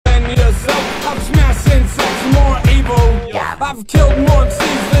You've killed more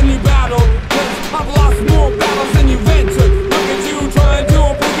MCs than you battled, 'cause I've lost more battles than you've entered. Look at you trying to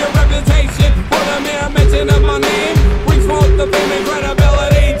improve your reputation, for the mere mention of my name brings forth the fame and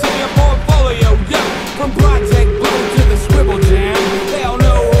credibility to your portfolio. Yeah, from Project Blow to the Scribble Jam, they all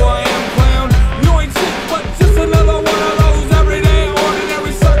know who I am, clown. You ain't shit but just another one of those everyday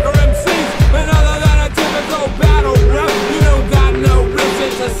ordinary sucker MCs, and other than a typical battle rap, you don't got no real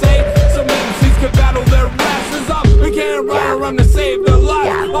shit to say. Some MCs can battle their asses up, we can't run around to save the